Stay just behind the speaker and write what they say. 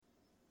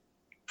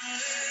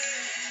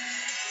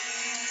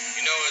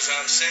As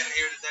I'm sitting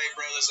here today,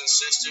 brothers and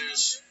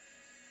sisters,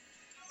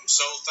 I'm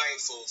so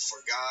thankful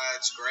for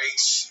God's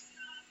grace,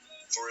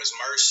 for His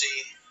mercy,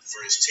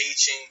 for His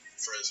teaching,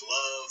 for His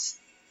love,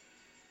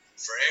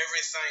 for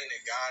everything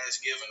that God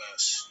has given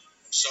us.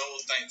 I'm so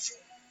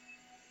thankful.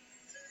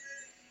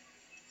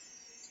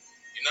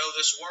 You know,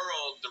 this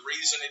world, the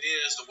reason it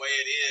is the way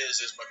it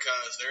is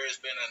because there has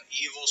been an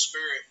evil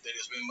spirit that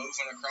has been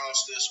moving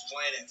across this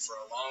planet for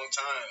a long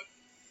time.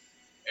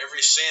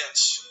 Ever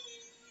since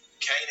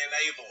Cain and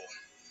Abel,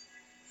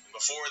 and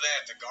before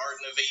that, the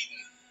Garden of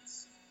Eden,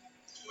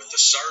 with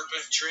the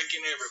serpent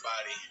tricking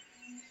everybody.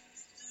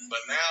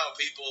 But now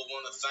people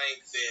want to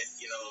think that,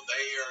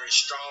 they are as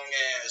strong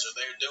as, or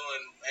they're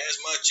doing as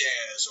much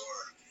as, or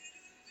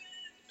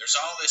there's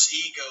all this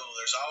ego,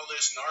 there's all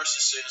this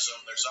narcissism,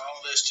 there's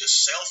all this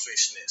just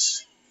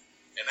selfishness.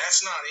 And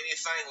that's not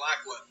anything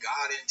like what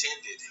God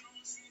intended.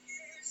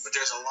 But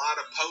there's a lot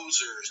of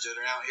posers that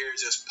are out here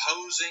just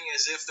posing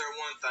as if they're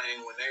one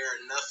thing when they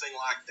are nothing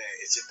like that.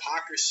 It's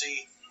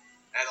hypocrisy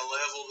at a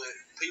level that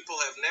people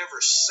have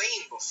never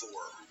seen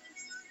before.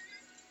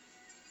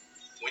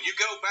 When you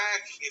go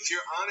back, if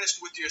you're honest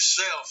with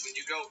yourself, and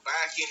you go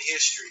back in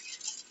history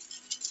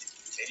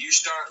and you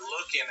start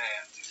looking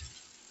at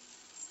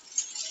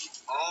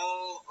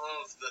all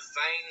of the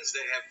things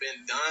that have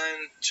been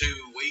done to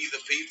we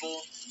the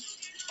people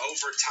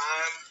over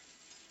time,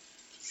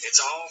 it's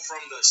all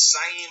from the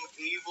same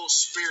evil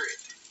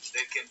spirit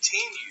that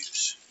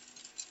continues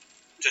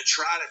to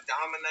try to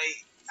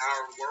dominate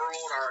our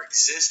world, our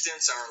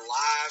existence, our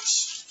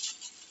lives.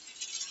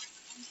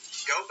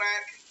 Go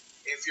back,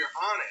 if you're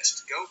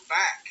honest, go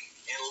back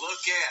and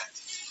look at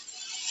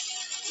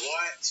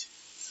what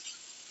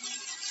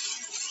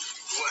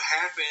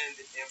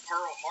happened in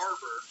Pearl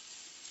Harbor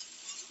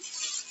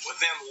with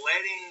them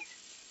letting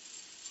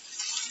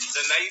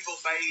the naval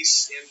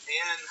base in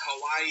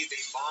Hawaii be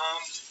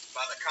bombed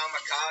by the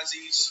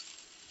kamikazes.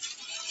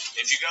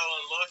 If you go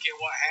and look at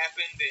what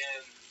happened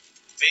in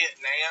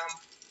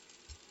Vietnam,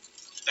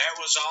 that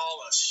was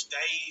all a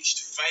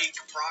staged fake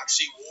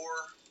proxy war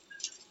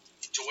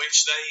to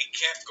which they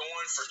kept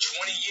going for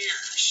 20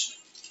 years.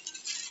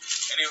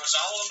 And it was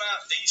all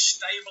about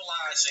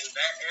destabilizing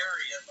that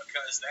area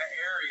because that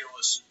area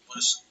was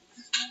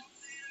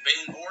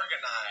being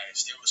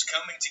organized. It was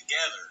coming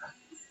together.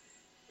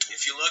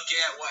 If you look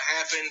at what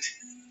happened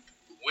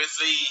with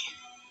the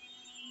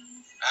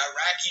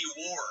Iraqi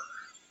war,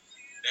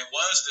 that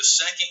was the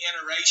second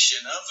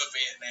iteration of the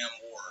Vietnam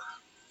War.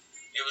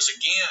 It was,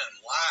 again,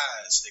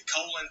 lies that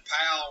Colin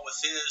Powell, with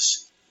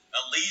his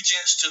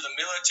allegiance to the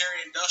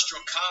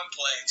military-industrial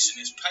complex and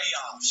his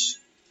payoffs,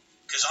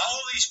 because all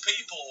of these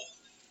people,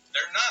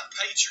 they're not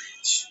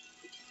patriots.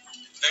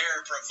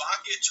 They're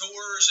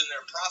provocateurs and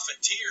they're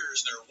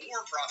profiteers. They're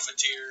war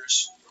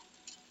profiteers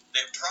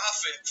that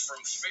profit from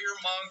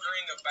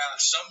fear-mongering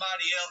about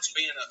somebody else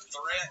being a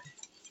threat,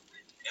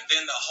 and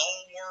then the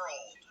whole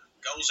world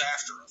goes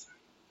after them.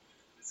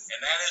 And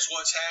that is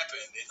what's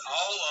happened. And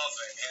all of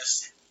it has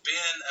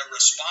been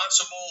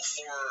responsible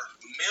for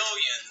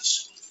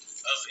millions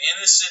of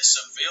innocent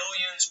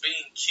civilians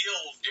being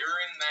killed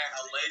during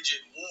that alleged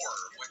war,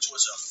 which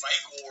was a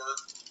fake war,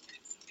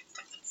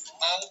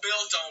 all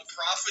built on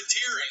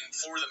profiteering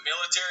for the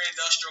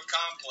military-industrial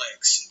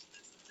complex,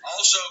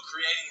 also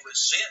creating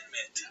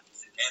resentment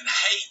and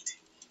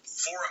hate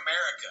for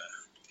America,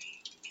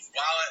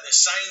 while at the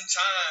same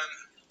time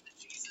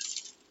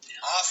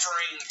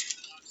offering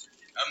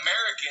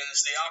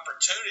Americans the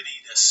opportunity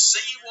to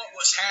see what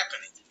was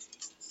happening.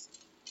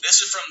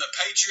 This is from the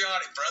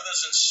patriotic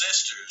brothers and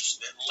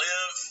sisters that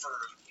live for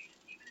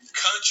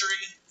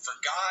country, for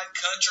God,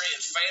 country,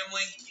 and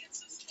family.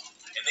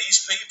 And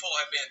these people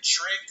have been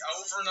tricked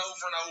over and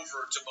over and over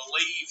to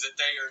believe that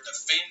they are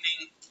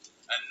defending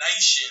a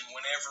nation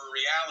whenever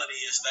reality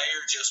is they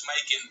are just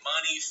making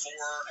money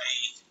for a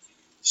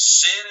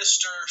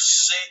sinister,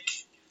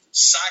 sick,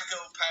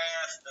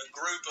 psychopath, a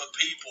group of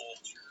people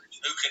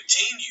who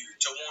continue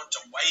to want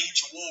to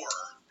wage war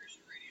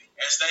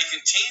as they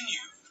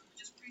continue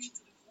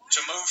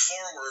to move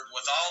forward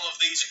with all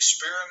of these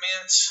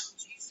experiments.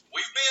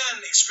 We've been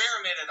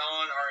experimented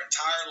on our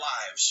entire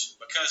lives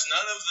because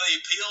none of the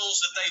pills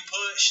that they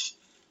pushed,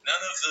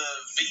 none of the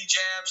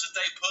V-jabs that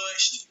they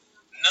pushed,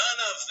 none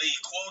of the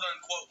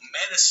quote-unquote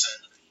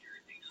medicine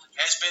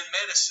has been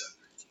medicine.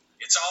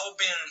 It's all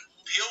been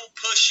pill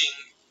pushing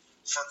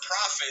for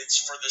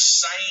profits for the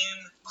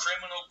same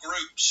criminal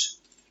groups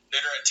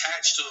that are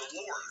attached to the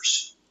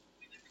wars.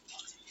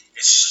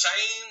 It's the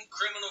same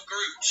criminal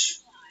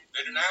groups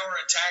that are now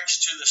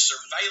attached to the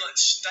surveillance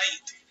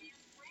state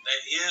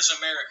that is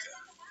America.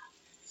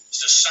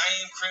 It's the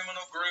same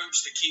criminal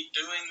groups that keep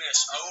doing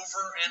this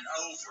over and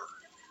over.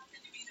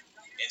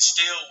 And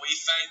still we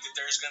think that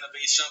there's going to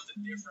be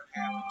something different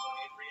happening.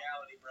 In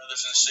reality,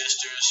 brothers and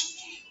sisters,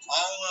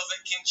 all of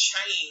it can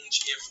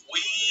change if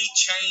we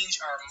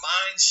change our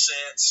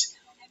mindsets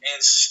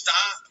and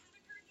stop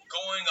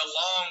going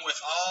along with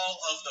all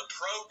of the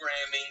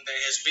programming that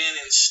has been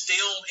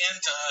instilled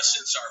into us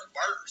since our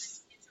birth,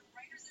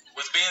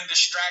 with being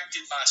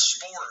distracted by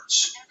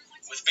sports,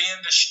 with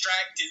being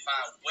distracted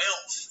by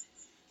wealth.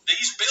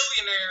 These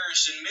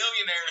billionaires and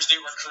millionaires that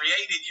were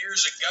created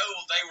years ago,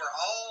 they were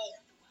all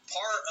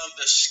part of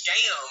the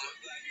scam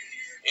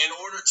in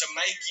order to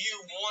make you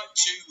want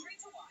to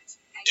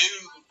do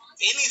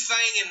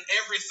anything and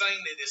everything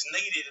that is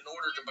needed in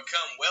order to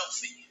become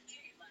wealthy.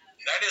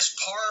 That is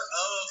part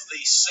of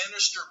the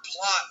sinister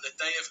plot that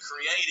they have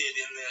created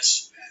in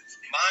this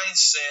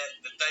mindset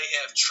that they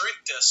have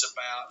tricked us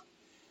about,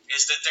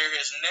 is that there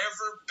has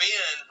never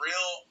been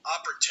real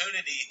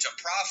opportunity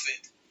to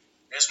profit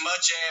as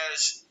much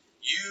as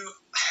you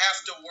have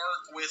to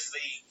work with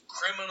the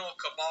criminal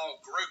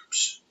cabal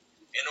groups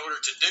in order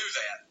to do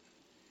that.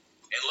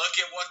 And look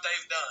at what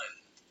they've done.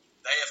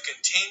 They have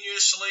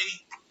continuously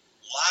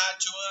lied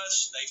to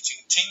us. They've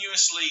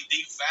continuously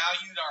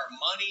devalued our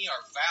money,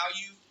 our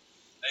value.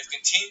 They've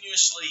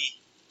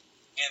continuously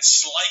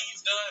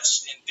enslaved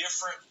us in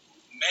different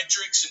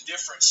metrics and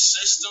different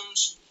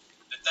systems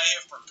that they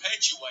have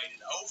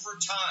perpetuated over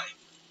time.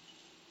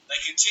 They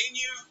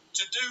continue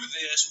to do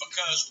this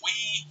because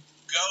we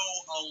go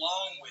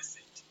along with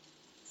it.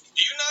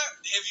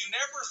 Have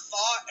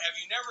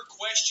you never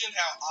questioned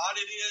how odd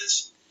it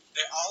is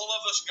that all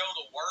of us go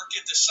to work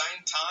at the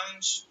same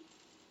times?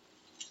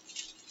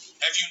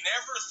 Have you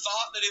never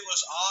thought that it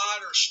was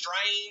odd or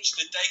strange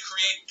that they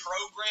create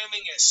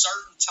programming at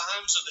certain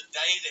times of the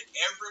day that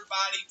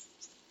everybody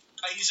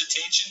pays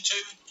attention to?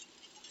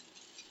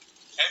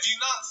 Have you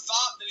not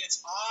thought that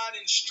it's odd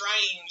and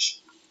strange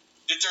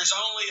that there's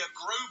only a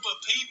group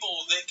of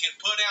people that can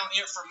put out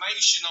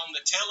information on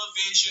the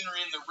television or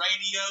in the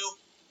radio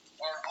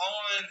or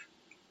on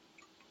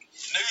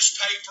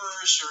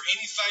newspapers or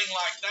anything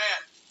like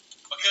that?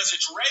 Because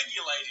it's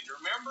regulated.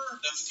 Remember,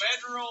 the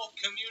Federal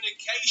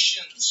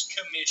Communications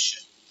Commission.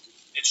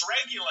 It's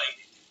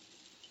regulated.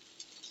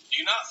 Do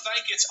you not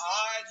think it's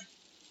odd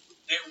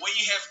that we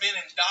have been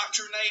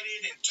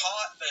indoctrinated and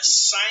taught the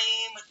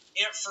same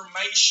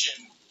information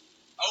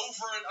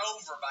over and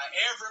over by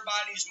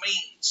everybody's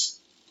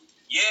means,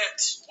 yet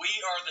we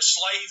are the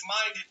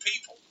slave-minded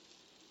people?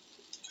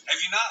 Have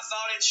you not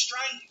thought it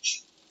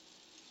strange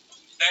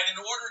that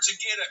in order to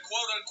get a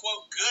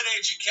quote-unquote good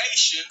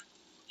education,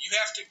 you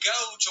have to go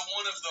to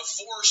one of the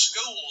 4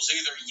 schools,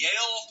 either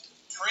Yale,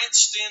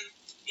 Princeton,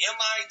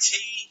 MIT.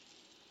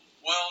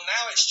 Well,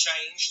 now it's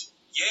changed.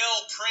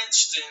 Yale,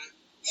 Princeton,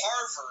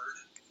 Harvard,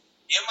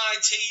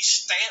 MIT,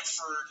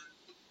 Stanford.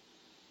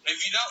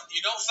 If you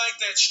don't think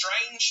that's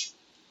strange?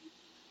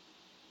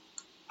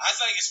 I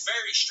think it's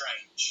very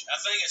strange. I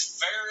think it's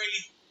very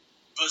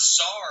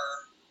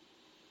bizarre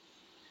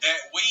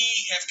that we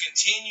have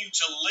continued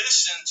to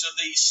listen to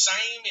the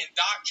same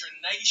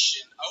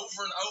indoctrination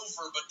over and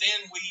over, but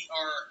then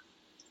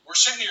we're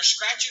sitting here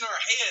scratching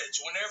our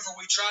heads whenever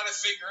we try to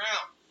figure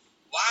out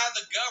why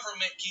the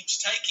government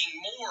keeps taking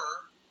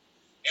more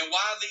and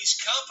why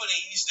these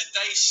companies that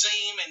they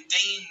seem and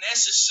deem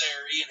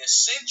necessary and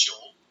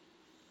essential,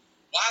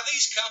 why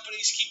these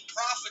companies keep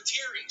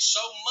profiteering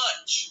so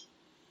much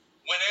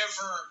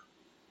whenever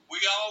we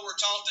all were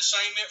taught the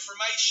same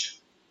information.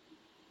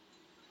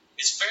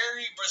 It's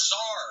very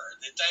bizarre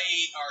that they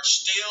are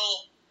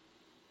still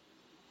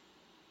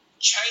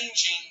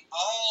changing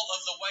all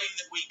of the way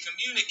that we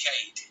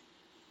communicate.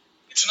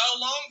 It's no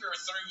longer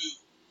through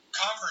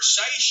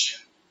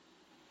conversation,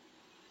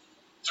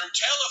 through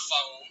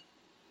telephone.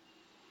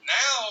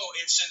 Now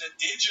it's in a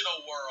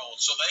digital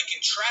world, so they can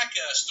track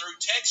us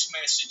through text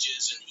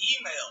messages and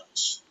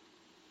emails.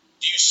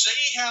 Do you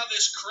see how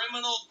this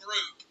criminal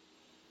group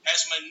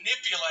has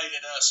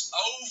manipulated us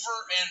over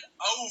and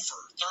over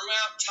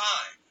throughout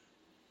time,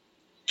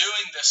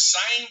 doing the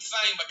same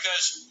thing?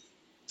 Because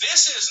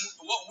this isn't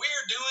what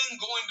we're doing.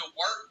 Going to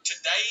work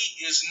today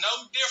is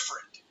no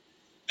different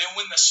than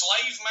when the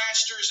slave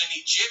masters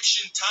in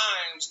Egyptian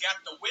times got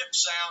the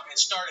whips out and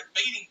started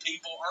beating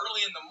people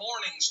early in the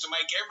mornings to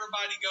make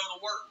everybody go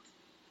to work.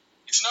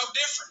 It's no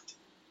different.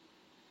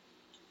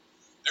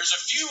 There's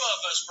a few of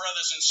us,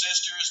 brothers and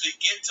sisters,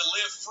 that get to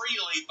live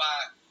freely by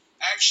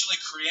actually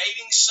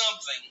creating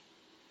something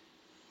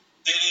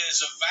that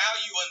is of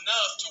value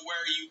enough to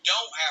where you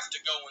don't have to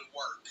go and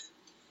work.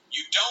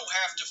 You don't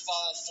have to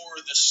fall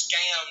for the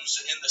scams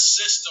and the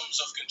systems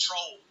of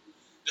control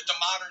that the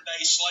modern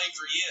day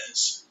slavery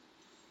is.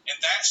 And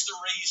that's the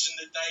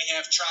reason that they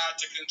have tried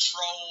to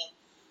control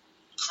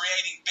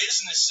creating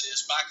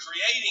businesses by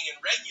creating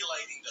and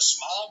regulating the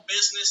Small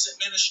Business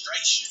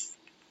Administration.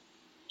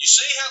 You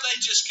see how they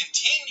just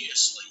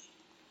continuously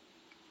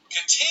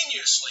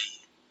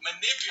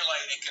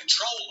manipulate and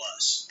control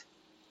us,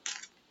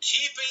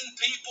 keeping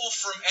people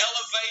from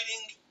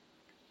elevating,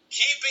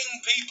 keeping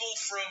people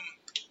from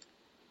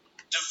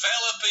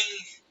developing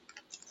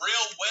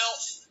real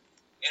wealth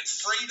and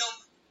freedom,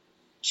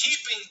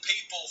 keeping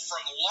people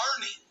from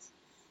learning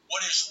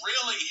what is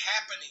really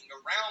happening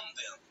around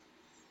them.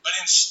 But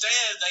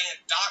instead, they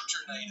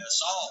indoctrinate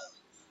us all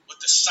with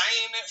the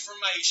same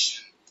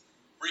information,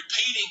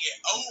 repeating it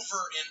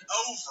over and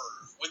over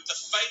with the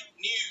fake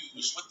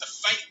news, with the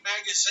fake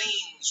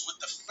magazines, with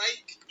the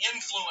fake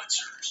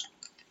influencers.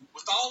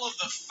 with all of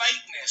the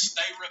fakeness,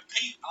 they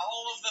repeat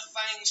all of the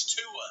things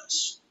to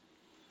us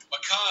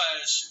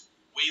because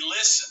we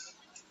listen,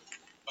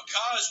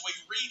 because we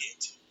read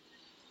it,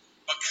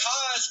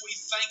 because we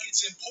think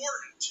it's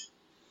important.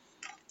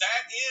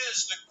 That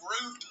is the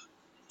group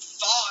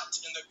thought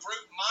and the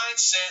group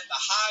mindset, the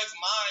hive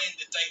mind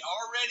that they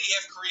already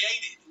have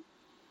created.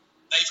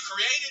 They've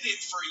created it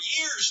for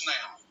years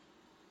now,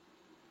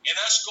 and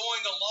us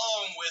going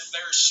along with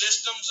their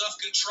systems of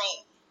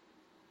control.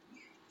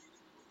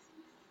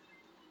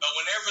 But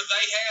whenever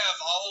they have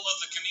all of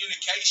the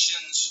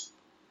communications,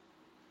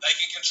 they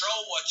can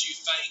control what you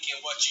think and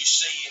what you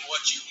see and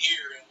what you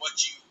hear and what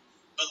you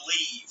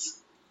believe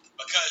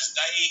because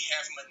they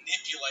have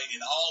manipulated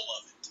all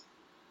of it.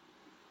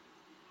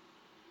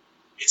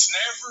 It's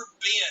never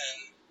been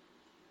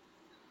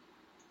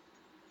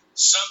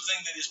something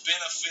that is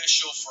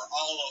beneficial for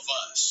all of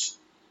us.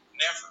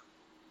 Never.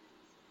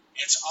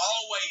 It's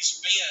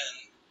always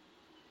been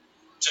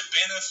to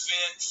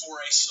benefit for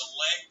a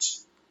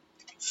select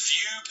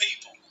few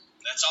people.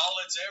 That's all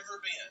it's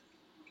ever been.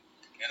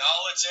 And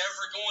all it's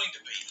ever going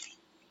to be.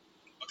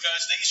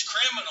 Because these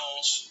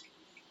criminals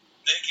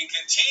that can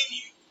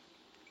continue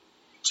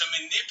to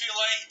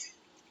manipulate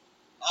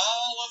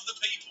all of the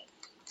people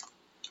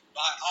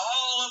by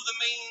all of the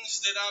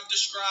means that I've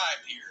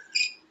described here,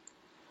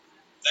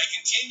 they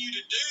continue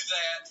to do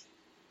that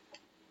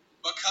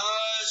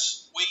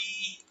because we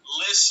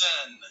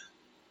listen.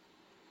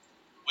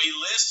 We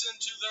listen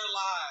to their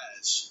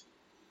lies.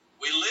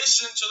 We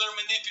listen to their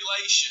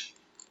manipulation.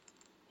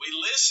 We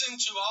listen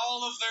to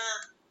all of their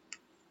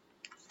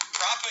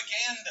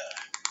propaganda.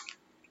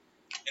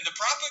 And the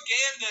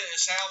propaganda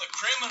is how the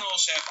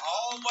criminals have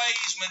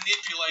always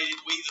manipulated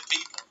we the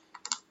people.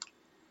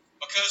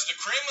 Because the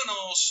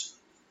criminals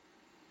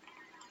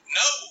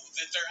know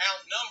that they're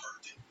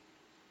outnumbered.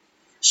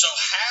 So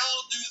how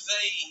do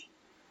they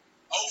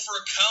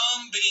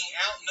overcome being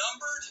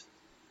outnumbered?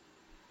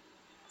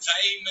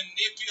 They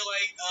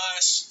manipulate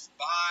us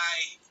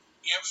by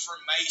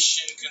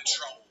information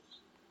control.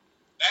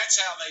 That's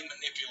how they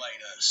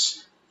manipulate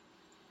us.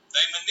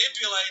 They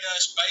manipulate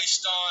us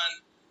based on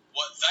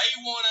what they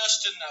want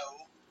us to know,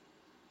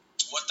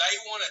 what they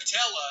want to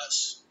tell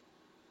us,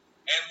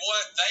 and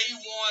what they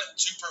want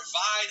to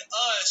provide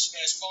us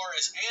as far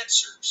as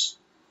answers.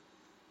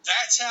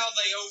 That's how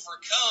they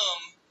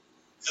overcome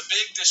the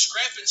big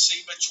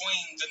discrepancy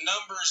between the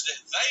numbers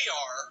that they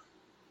are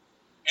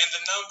and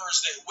the numbers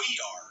that we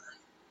are.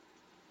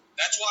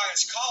 That's why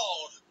it's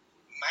called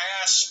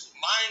mass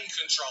mind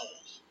control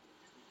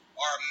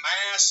or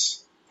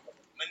mass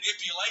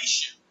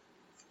manipulation.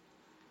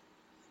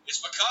 It's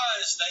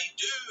because they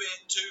do it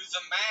to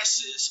the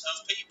masses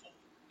of people,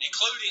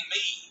 including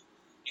me,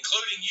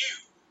 including you.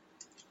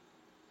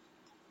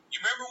 You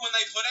remember when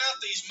they put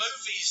out these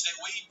movies that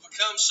we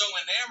become so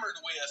enamored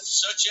with,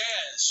 such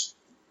as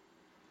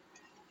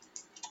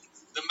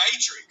The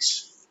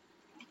Matrix.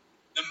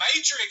 The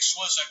Matrix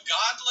was a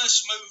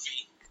godless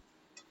movie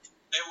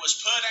that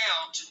was put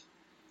out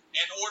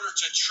in order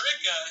to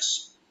trick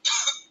us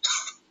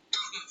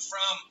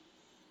from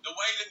the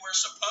way that we're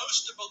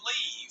supposed to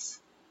believe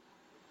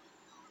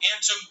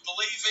into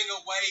believing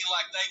a way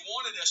like they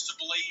wanted us to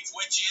believe,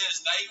 which is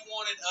they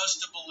wanted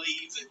us to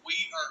believe that we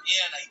are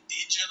in a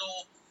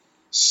digital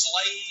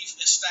slave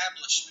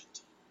establishment.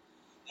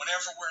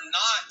 Whenever we're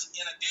not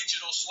in a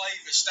digital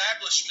slave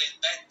establishment,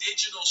 that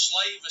digital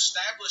slave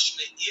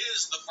establishment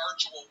is the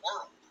virtual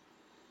world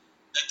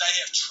that they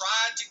have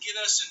tried to get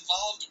us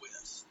involved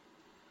with.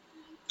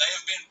 They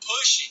have been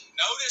pushing.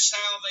 Notice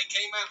how they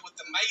came out with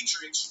the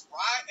Matrix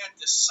right at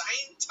the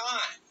same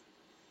time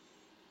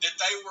that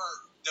they were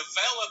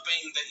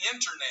developing the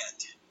Internet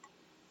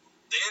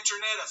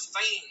of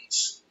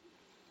Things,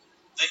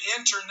 the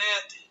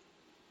Internet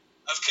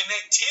of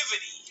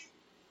Connectivity.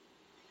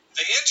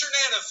 The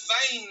Internet of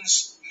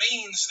Things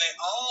means that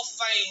all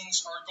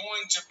things are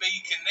going to be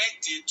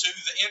connected to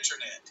the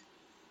Internet.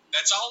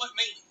 That's all it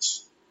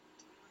means.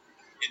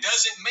 It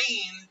doesn't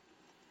mean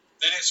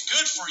that it's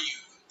good for you.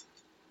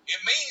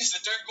 It means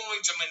that they're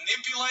going to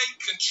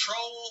manipulate,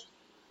 control,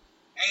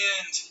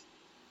 and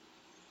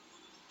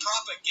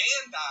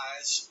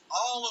propagandize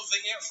all of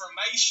the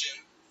information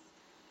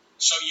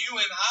so you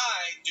and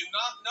I do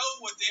not know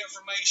what the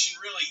information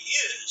really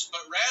is,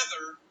 but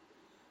rather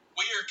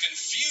we are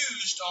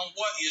confused on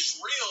what is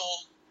real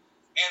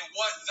and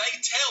what they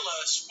tell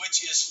us,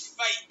 which is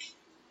fake.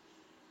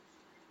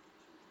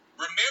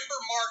 Remember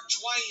Mark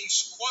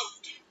Twain's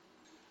quote.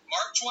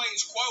 Mark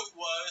Twain's quote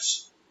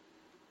was,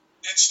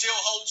 it still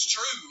holds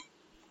true,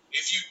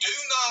 if you do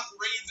not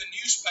read the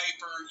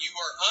newspaper, you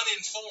are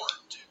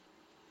uninformed.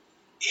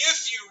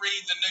 If you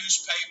read the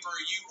newspaper,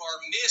 you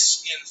are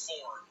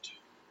misinformed.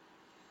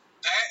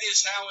 That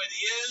is how it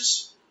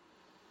is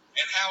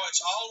and how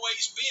it's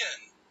always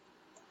been.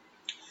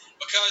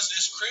 Because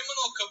this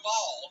criminal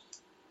cabal,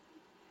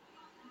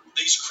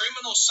 these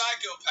criminal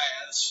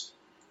psychopaths,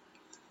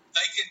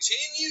 they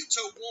continue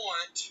to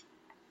want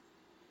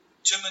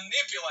to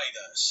manipulate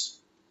us.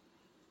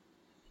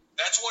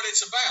 That's what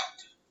it's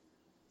about.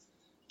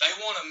 They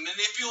want to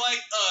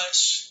manipulate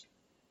us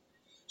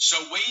so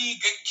we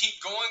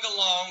keep going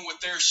along with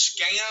their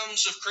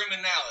scams of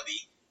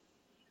criminality.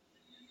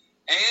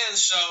 And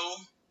so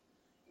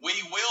we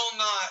will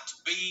not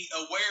be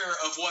aware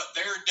of what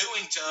they're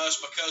doing to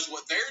us, because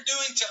what they're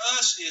doing to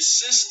us is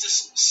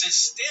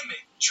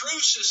systemic, true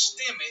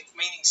systemic,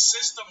 meaning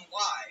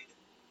system-wide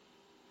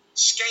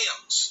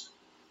scams.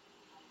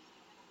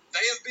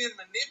 They have been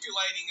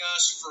manipulating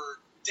us for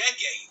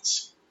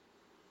decades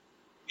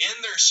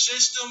in their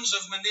systems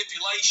of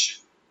manipulation.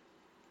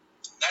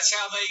 That's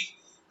how they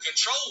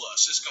control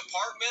us, is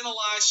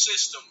compartmentalized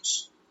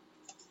systems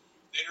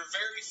that are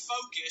very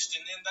focused,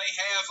 and then they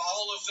have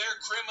all of their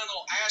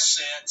criminal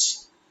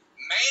assets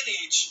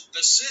manage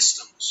the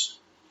systems.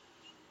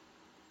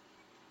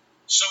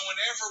 So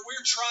whenever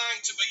we're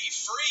trying to be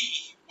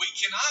free, we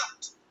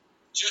cannot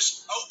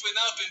just open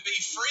up and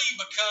be free,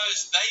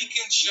 because they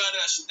can shut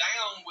us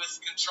down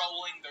with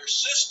controlling their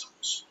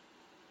systems.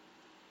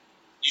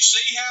 You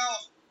see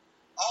how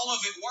all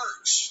of it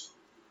works?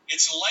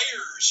 It's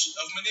layers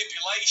of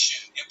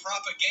manipulation and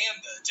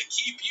propaganda to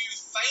keep you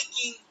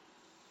thinking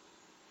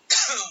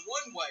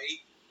one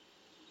way,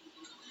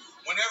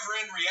 whenever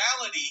in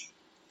reality,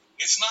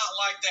 it's not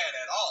like that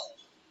at all.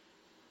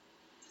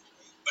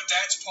 But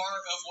that's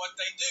part of what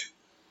they do.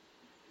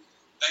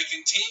 They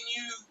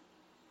continue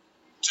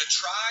to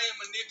try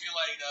and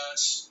manipulate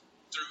us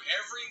through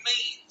every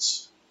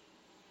means.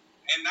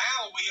 And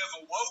now we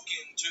have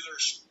awoken to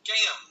their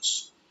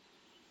scams.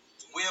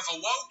 We have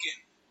awoken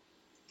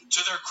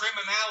to their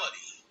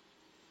criminality.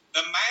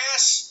 The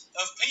mass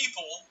of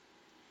people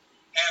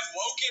have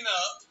woken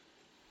up,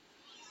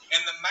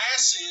 and the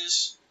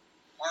masses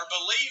are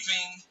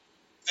believing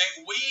that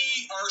we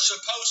are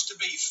supposed to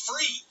be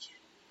free,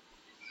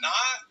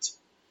 not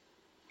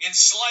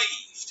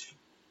enslaved,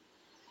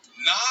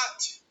 not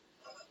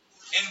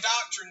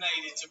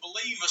indoctrinated to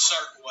believe a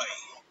certain way.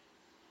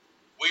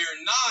 We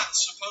are not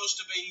supposed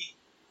to be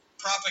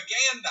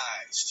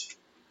propagandized.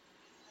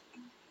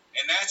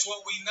 And that's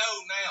what we know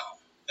now.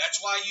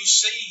 That's why you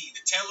see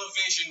the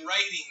television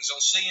ratings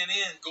on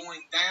CNN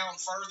going down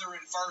further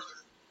and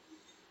further.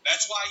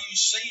 That's why you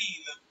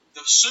see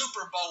the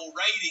Super Bowl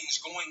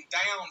ratings going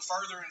down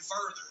further and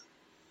further.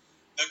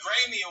 The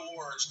Grammy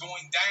Awards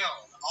going down.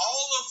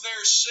 All of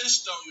their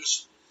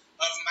systems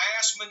of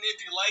mass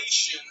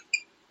manipulation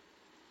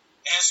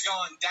has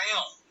gone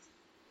down.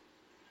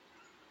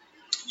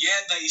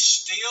 Yet they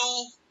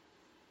still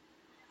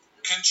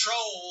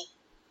control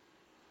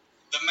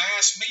the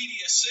mass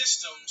media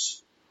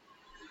systems,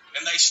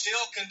 and they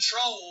still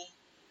control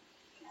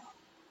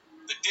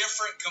the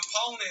different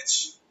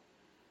components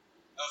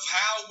of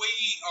how we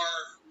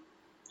are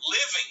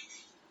living.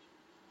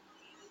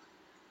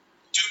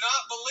 Do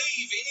not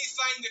believe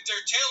anything that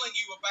they're telling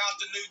you about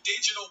the new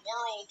digital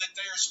world, that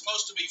there's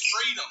supposed to be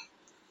freedom.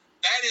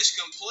 That is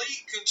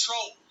complete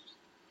control.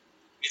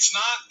 It's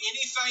not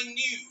anything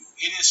new.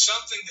 It is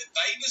something that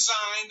they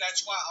designed.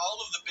 That's why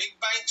all of the big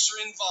banks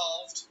are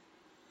involved.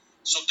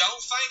 So don't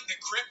think that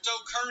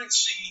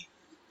cryptocurrency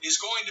is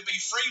going to be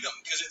freedom,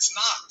 because it's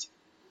not.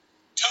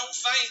 Don't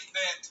think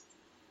that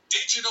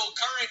digital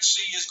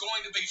currency is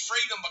going to be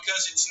freedom,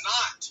 because it's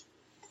not.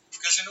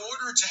 Because in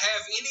order to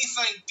have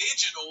anything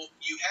digital,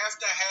 you have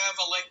to have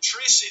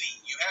electricity.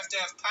 You have to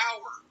have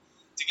power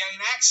to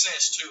gain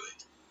access to it.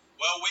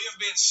 Well, we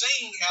have been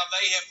seeing how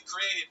they have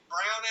created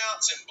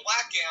brownouts and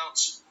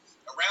blackouts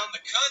around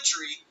the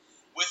country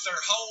with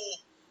their whole,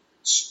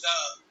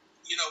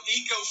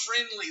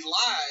 eco-friendly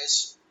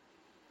lies.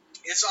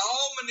 It's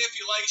all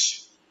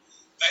manipulation.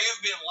 They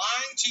have been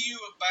lying to you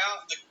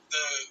about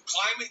the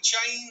climate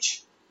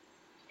change.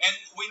 And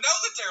we know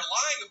that they're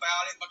lying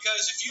about it,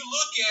 because if you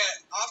look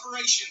at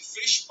Operation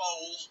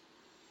Fishbowl,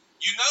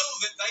 you know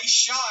that they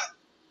shot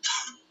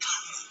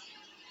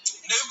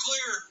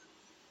nuclear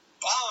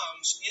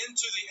bombs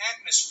into the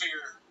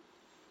atmosphere.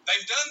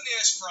 They've done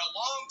this for a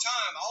long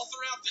time. All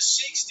throughout the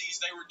 60s,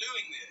 they were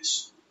doing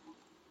this.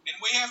 And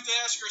we have to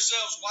ask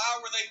ourselves, why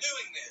were they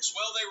doing this?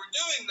 Well, they were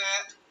doing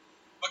that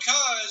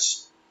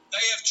because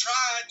they have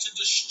tried to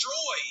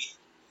destroy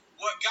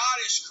what God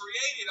has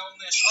created on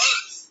this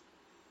earth.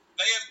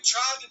 They have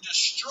tried to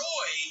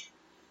destroy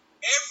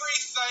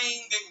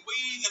everything that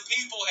we, the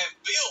people,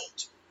 have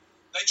built.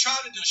 They try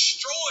to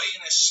destroy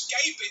and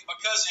escape it,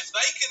 because if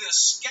they could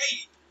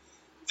escape,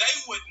 they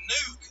would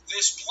nuke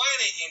this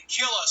planet and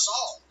kill us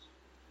all.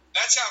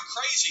 That's how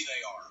crazy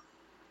they are.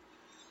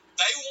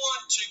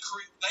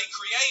 They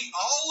create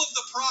all of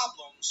the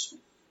problems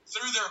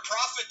through their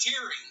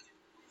profiteering,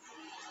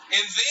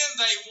 and then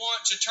they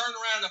want to turn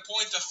around and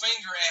point the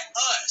finger at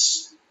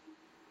us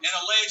and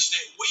allege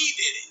that we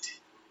did it,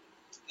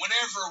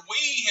 whenever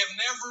we have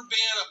never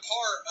been a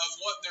part of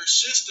what their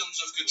systems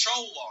of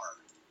control are.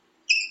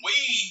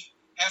 We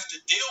have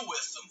to deal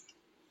with them.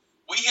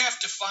 We have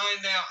to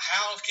find out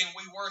how can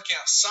we work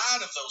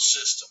outside of those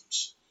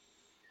systems.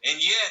 And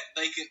yet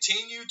they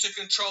continue to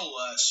control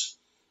us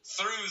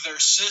through their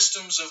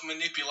systems of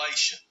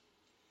manipulation.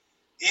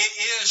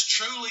 It is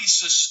truly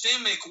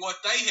systemic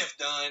what they have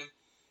done,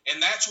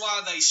 And that's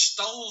why they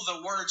stole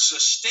the word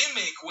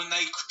systemic when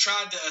they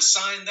tried to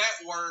assign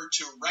that word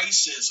to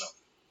racism.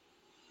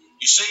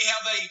 You see how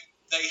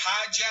they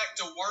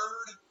hijacked a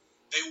word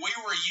that we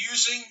were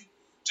using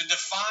to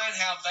define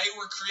how they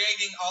were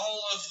creating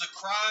all of the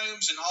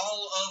crimes and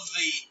all of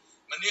the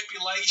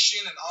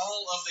manipulation and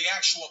all of the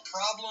actual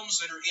problems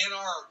that are in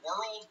our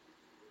world?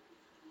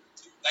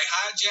 They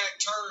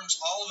hijack terms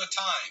all the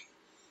time.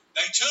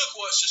 They took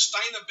what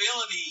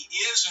sustainability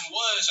is and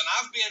was, and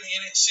I've been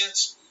in it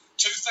since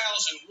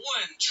 2001,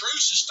 true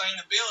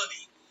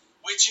sustainability,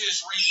 which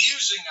is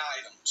reusing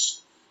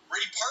items,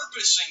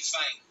 repurposing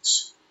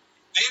things,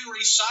 then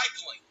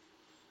recycling.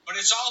 But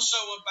it's also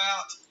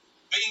about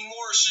being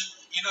more,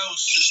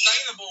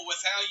 sustainable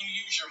with how you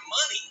use your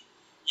money,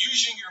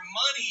 using your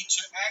money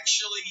to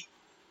actually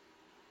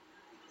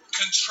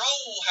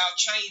control how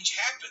change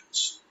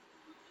happens.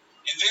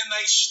 And then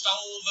they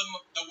stole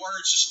the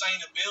word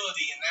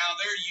sustainability, and now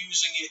they're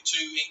using it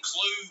to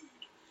include,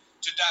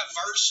 to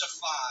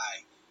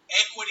diversify,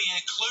 equity and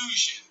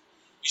inclusion.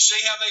 You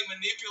see how they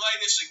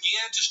manipulate us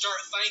again to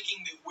start thinking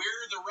that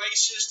we're the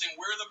racist and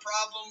we're the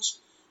problems,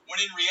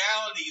 when in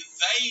reality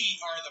they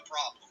are the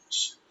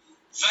problems.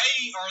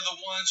 They are the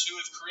ones who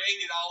have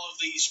created all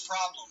of these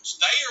problems.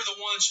 They are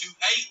the ones who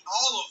hate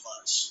all of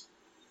us.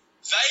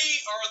 They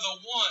are the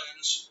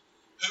ones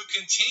who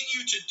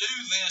continue to do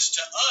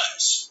this to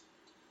us,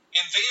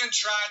 and then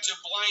try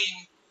to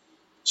blame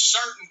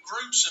certain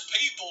groups of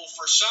people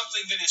for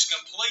something that is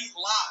complete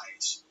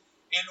lies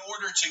in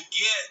order to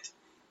get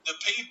the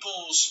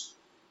people's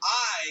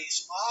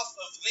eyes off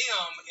of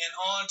them and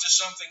onto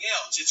something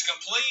else. It's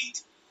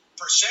complete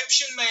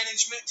perception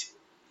management.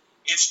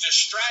 It's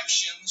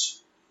distractions.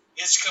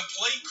 It's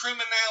complete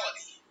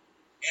criminality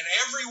in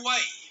every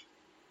way.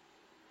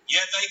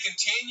 Yet they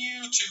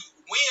continue to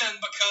win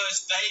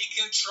because they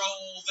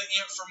control the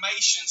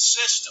information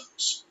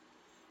systems.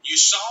 You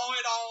saw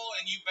it all,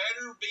 and you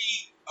better be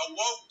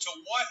awoke to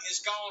what has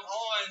gone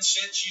on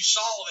since you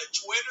saw that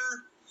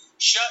Twitter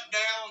shut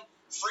down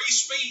free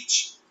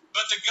speech,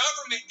 but the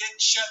government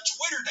didn't shut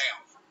Twitter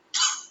down.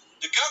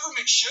 The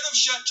government should have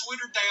shut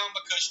Twitter down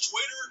because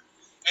Twitter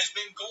has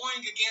been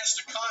going against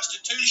the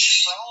Constitution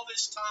for all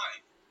this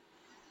time.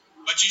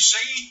 But you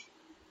see,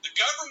 the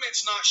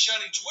government's not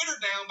shutting Twitter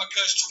down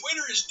because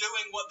Twitter is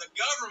doing what the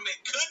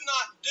government could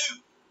not do.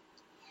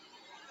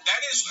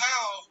 That is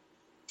how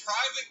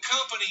private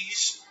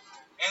companies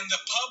and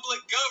the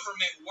public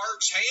government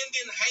works hand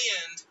in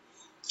hand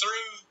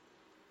through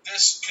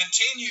this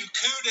continued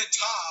coup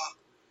d'etat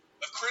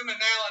of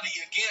criminality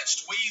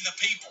against we the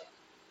people.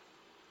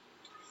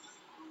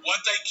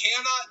 What they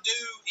cannot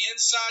do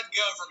inside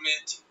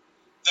government,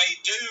 they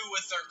do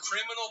with their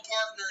criminal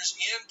partners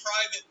in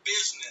private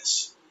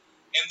business,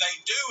 and they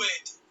do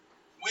it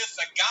with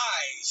the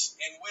guise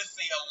and with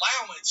the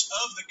allowance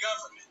of the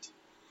government.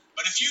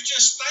 But if you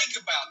just think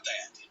about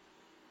that,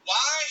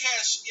 why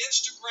has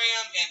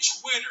Instagram and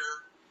Twitter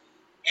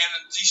and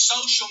the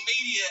social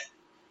media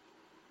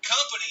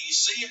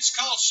companies, see, it's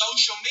called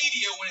social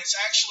media when it's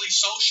actually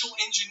social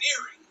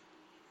engineering.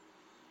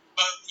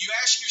 But you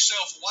ask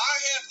yourself, why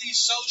have these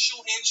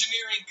social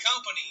engineering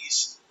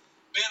companies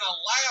been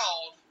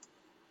allowed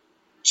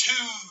to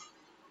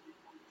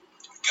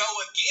go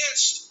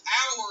against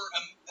our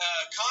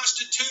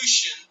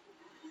Constitution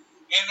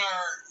and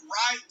our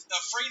right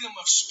of freedom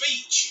of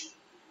speech?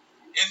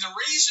 And the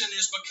reason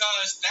is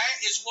because that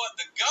is what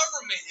the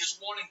government is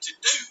wanting to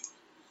do.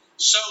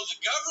 So the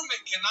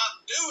government cannot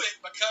do it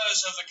because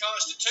of the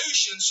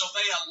Constitution, so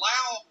they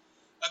allow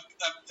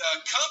a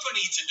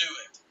company to do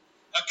it,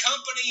 a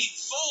company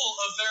full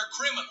of their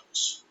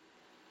criminals.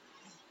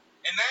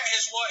 And that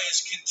is what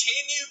has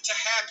continued to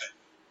happen.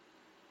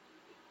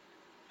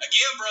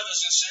 Again,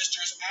 brothers and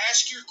sisters,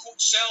 ask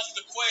yourself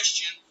the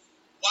question,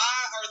 why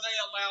are they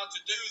allowed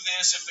to do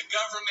this if the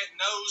government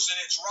knows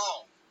that it's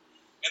wrong?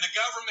 And the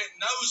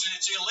government knows that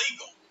it's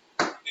illegal.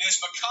 And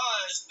it's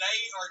because they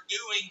are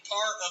doing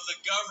part of the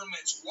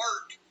government's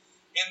work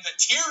in the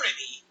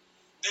tyranny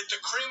that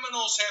the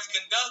criminals have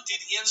conducted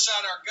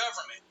inside our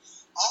government.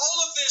 All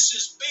of this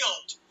is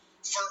built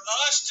for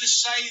us to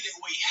say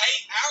that we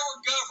hate our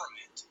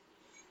government,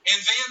 and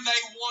then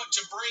they want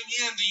to bring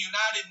in the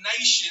United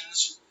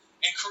Nations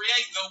and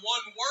create the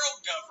one world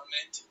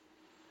government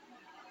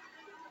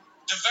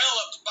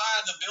developed by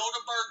the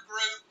Bilderberg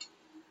Group,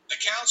 the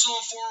Council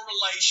on Foreign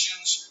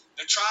Relations,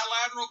 the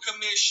Trilateral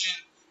Commission,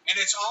 and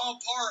it's all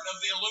part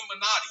of the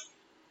Illuminati.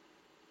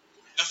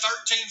 The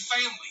 13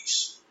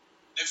 families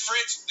that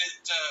Fritz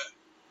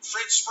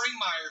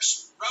Springmeier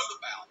wrote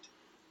about.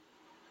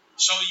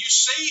 So you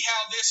see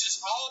how this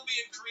is all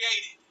being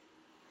created.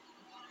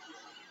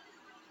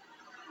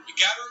 You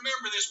got to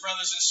remember this,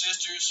 brothers and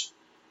sisters.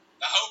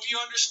 I hope you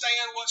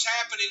understand what's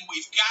happening.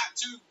 We've got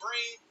to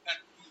bring an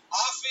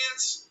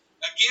offense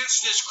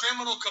against this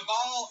criminal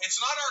cabal.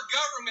 It's not our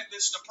government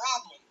that's the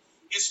problem.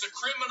 It's the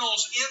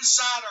criminals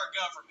inside our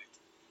government.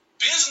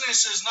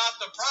 Business is not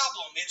the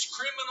problem. It's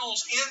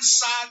criminals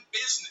inside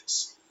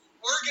business.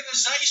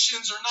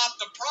 Organizations are not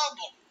the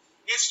problem.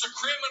 It's the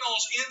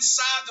criminals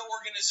inside the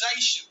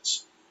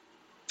organizations.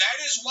 That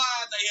is why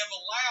they have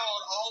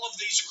allowed all of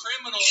these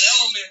criminal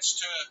elements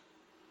to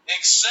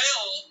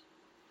excel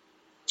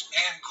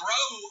and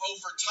grow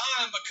over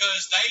time,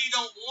 because they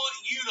don't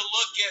want you to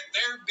look at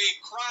their big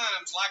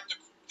crimes like the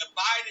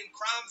Biden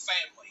crime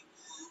family,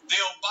 the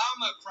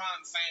Obama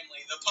crime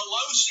family, the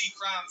Pelosi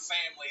crime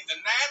family, the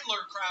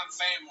Nadler crime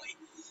family,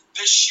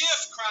 the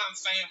Schiff crime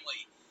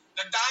family,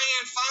 the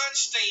Dianne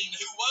Feinstein,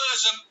 who was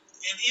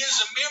and is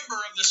a member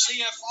of the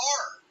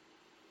CFR.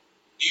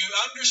 Do you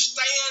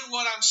understand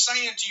what I'm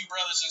saying to you,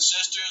 brothers and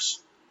sisters?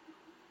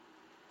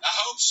 I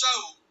hope so,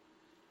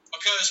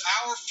 because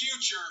our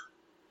future,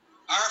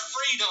 our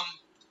freedom,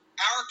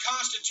 our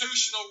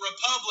constitutional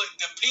republic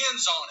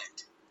depends on it.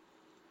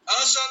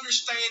 Us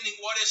understanding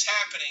what is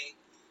happening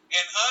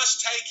and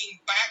us taking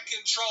back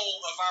control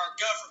of our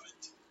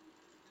government.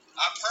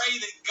 I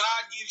pray that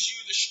God gives you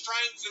the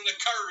strength and the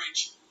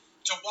courage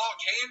to walk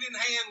hand in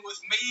hand with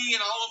me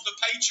and all of the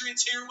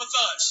patriots here with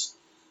us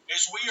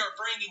as we are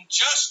bringing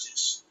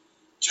justice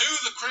to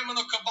the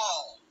criminal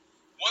cabal,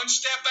 one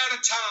step at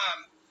a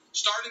time,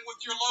 starting with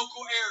your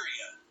local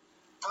area,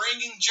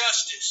 bringing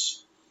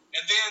justice,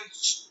 and then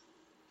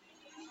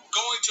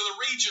going to the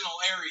regional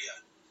area,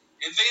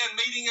 and then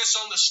meeting us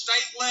on the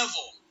state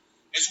level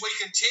as we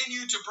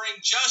continue to bring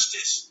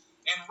justice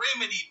and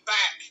remedy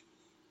back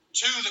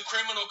to the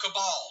criminal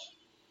cabal.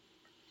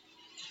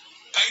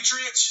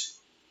 Patriots,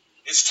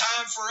 it's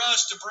time for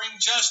us to bring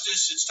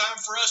justice. It's time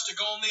for us to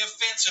go on the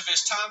offensive.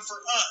 It's time for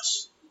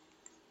us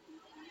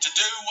to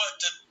do what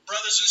the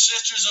brothers and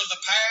sisters of the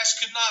past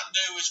could not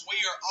do, is we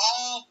are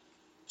all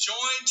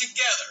joined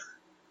together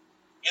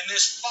in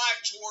this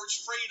fight towards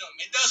freedom.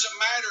 It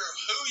doesn't matter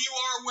who you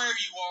are, where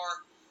you are.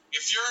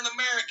 If you're an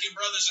American,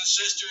 brothers and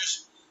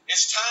sisters,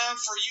 it's time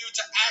for you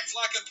to act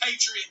like a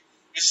patriot.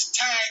 It's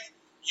tag,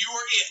 you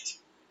are it.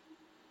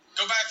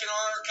 Go back in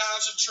our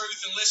archives of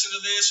truth and listen to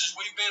this, as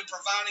we've been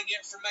providing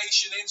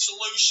information and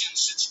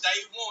solutions since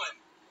day one.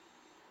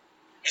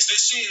 As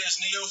this is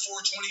Neo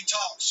 420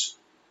 Talks,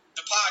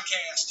 the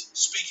podcast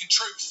speaking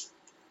truth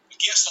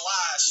against the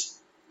lies.